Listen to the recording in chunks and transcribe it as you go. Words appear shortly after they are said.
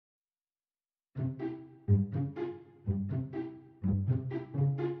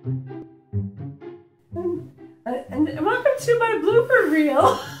And welcome to my blooper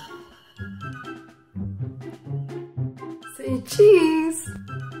reel. Say cheese.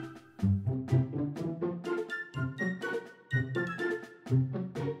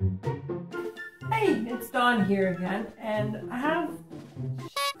 Hey, it's Dawn here again, and I have...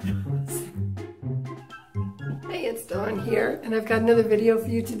 Hey, it's Dawn here, and I've got another video for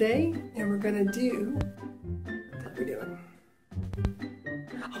you today, and we're gonna do... What are we doing?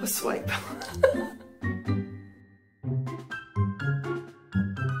 Oh, swipe.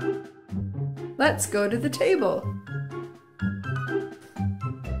 Let's go to the table.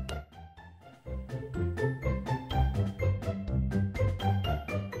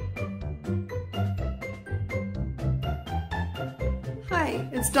 Hi,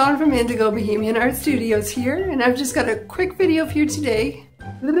 it's Dawn from Indigo Bohemian Art Studios here, and I've just got a quick video for you today.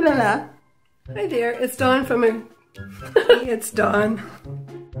 Blah, blah, blah. Hi there, it's Dawn from It's Dawn.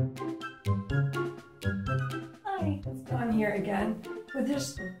 Hi, it's Dawn here again with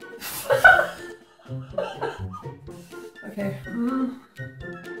this... Okay.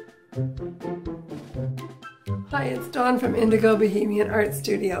 Hi, it's Dawn from Indigo Bohemian Art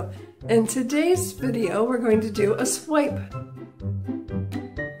Studio. In today's video, we're going to do a swipe.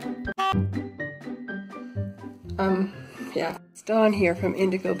 Yeah, it's Dawn here from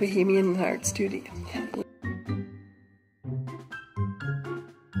Indigo Bohemian Art Studio.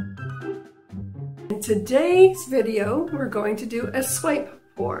 In today's video, we're going to do a swipe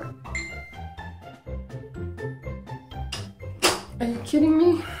board. Are you kidding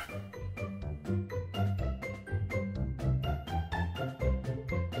me?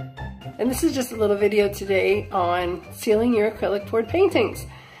 And this is just a little video today on sealing your acrylic board paintings.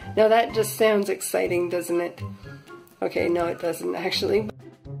 Now that just sounds exciting, doesn't it? Okay, no it doesn't actually.